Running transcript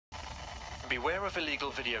Beware of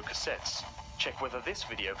illegal video cassettes. Check whether this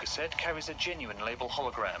video cassette carries a genuine label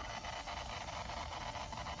hologram.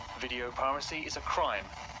 Video piracy is a crime.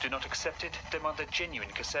 Do not accept it. Demand a genuine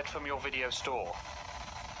cassette from your video store.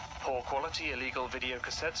 Poor quality illegal video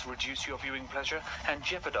cassettes reduce your viewing pleasure and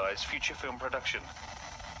jeopardize future film production.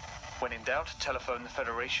 When in doubt, telephone the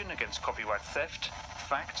Federation against copyright theft,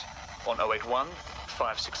 FACT, on 081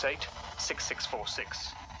 568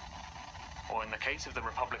 6646. Or in the case of the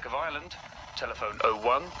Republic of Ireland, telephone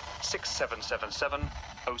 01 6777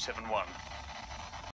 071.